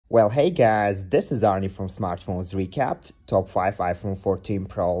Well, hey guys, this is Arnie from Smartphones Recapped, Top 5 iPhone 14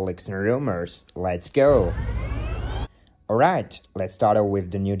 Pro leaks and rumors. Let's go! Alright, let's start off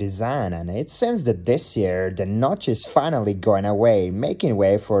with the new design, and it seems that this year the notch is finally going away, making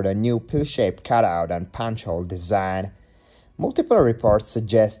way for the new pill-shaped cutout and punch hole design. Multiple reports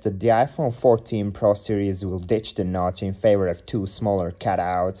suggest that the iPhone 14 Pro series will ditch the notch in favor of two smaller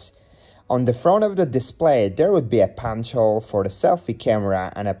cutouts. On the front of the display, there would be a punch hole for the selfie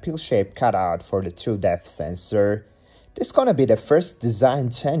camera and a pill-shaped cutout for the true depth sensor. This is gonna be the first design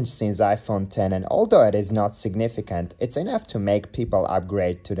change since iPhone X, and although it is not significant, it's enough to make people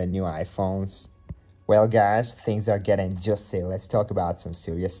upgrade to the new iPhones. Well guys, things are getting juicy. Let's talk about some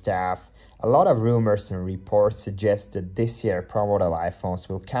serious stuff. A lot of rumors and reports suggest that this year Pro model iPhones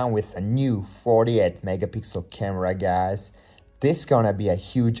will come with a new 48 megapixel camera, guys. This is gonna be a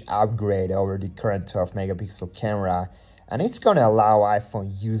huge upgrade over the current 12 megapixel camera, and it's gonna allow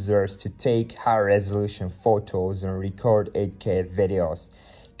iPhone users to take high resolution photos and record 8K videos.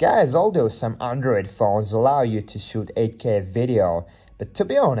 Guys, although some Android phones allow you to shoot 8K video, but to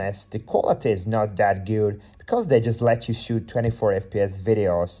be honest, the quality is not that good because they just let you shoot 24 FPS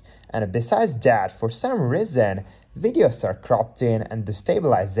videos, and besides that, for some reason, videos are cropped in and the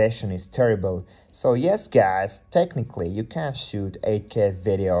stabilization is terrible. So yes guys, technically you can shoot 8K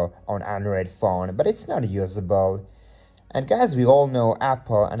video on Android phone, but it's not usable. And guys, we all know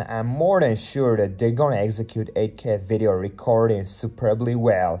Apple, and I'm more than sure that they're gonna execute 8K video recording superbly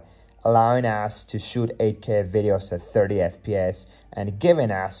well, allowing us to shoot 8K videos at 30 FPS and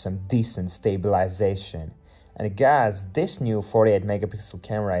giving us some decent stabilization. And guys, this new 48 megapixel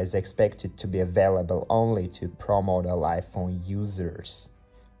camera is expected to be available only to Pro model iPhone users.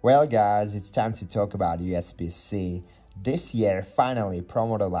 Well guys, it's time to talk about USB-C. This year, finally, Pro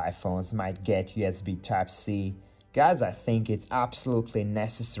model iPhones might get USB Type-C. Guys, I think it's absolutely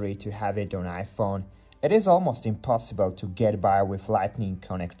necessary to have it on iPhone. It is almost impossible to get by with Lightning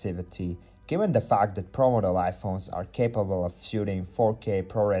connectivity, given the fact that Pro model iPhones are capable of shooting 4K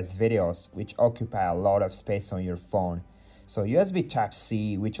ProRes videos, which occupy a lot of space on your phone. So USB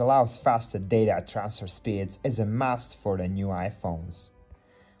Type-C, which allows faster data transfer speeds, is a must for the new iPhones.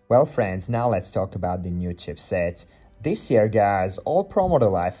 Well friends, now let's talk about the new chipset. This year guys, all Pro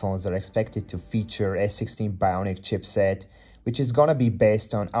model iPhones are expected to feature A16 Bionic chipset, which is gonna be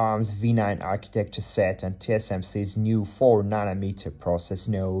based on ARM's V9 architecture set and TSMC's new 4nm process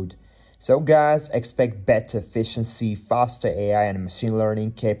node. So guys, expect better efficiency, faster AI and machine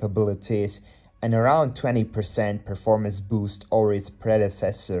learning capabilities, and around 20% performance boost over its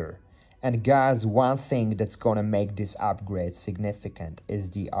predecessor. And guys, one thing that's gonna make this upgrade significant is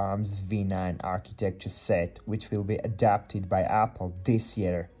the ARM's V9 architecture set, which will be adapted by Apple this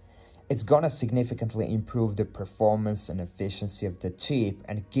year. It's gonna significantly improve the performance and efficiency of the chip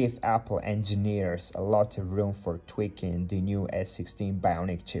and give Apple engineers a lot of room for tweaking the new A16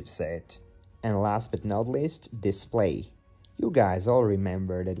 Bionic chipset. And last but not least, display. You guys all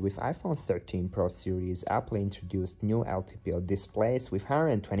remember that with iPhone 13 Pro series, Apple introduced new LTPO displays with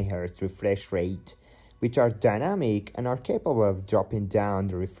 120Hz refresh rate, which are dynamic and are capable of dropping down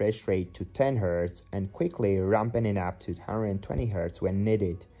the refresh rate to 10Hz and quickly ramping it up to 120Hz when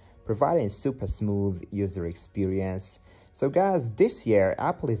needed, providing super smooth user experience. So guys, this year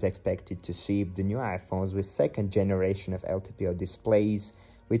Apple is expected to ship the new iPhones with second generation of LTPO displays,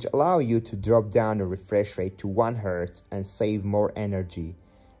 which allow you to drop down the refresh rate to 1Hz and save more energy.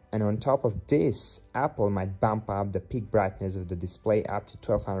 And on top of this, Apple might bump up the peak brightness of the display up to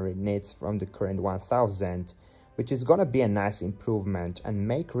 1200 nits from the current 1000, which is gonna be a nice improvement and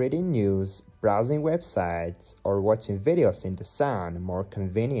make reading news, browsing websites, or watching videos in the sun more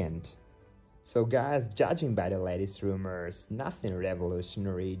convenient. So guys, judging by the latest rumors, nothing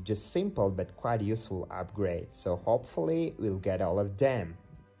revolutionary, just simple but quite useful upgrades, so hopefully we'll get all of them.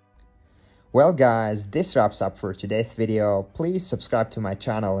 Well guys, this wraps up for today's video. Please subscribe to my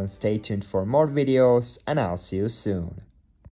channel and stay tuned for more videos, and I'll see you soon.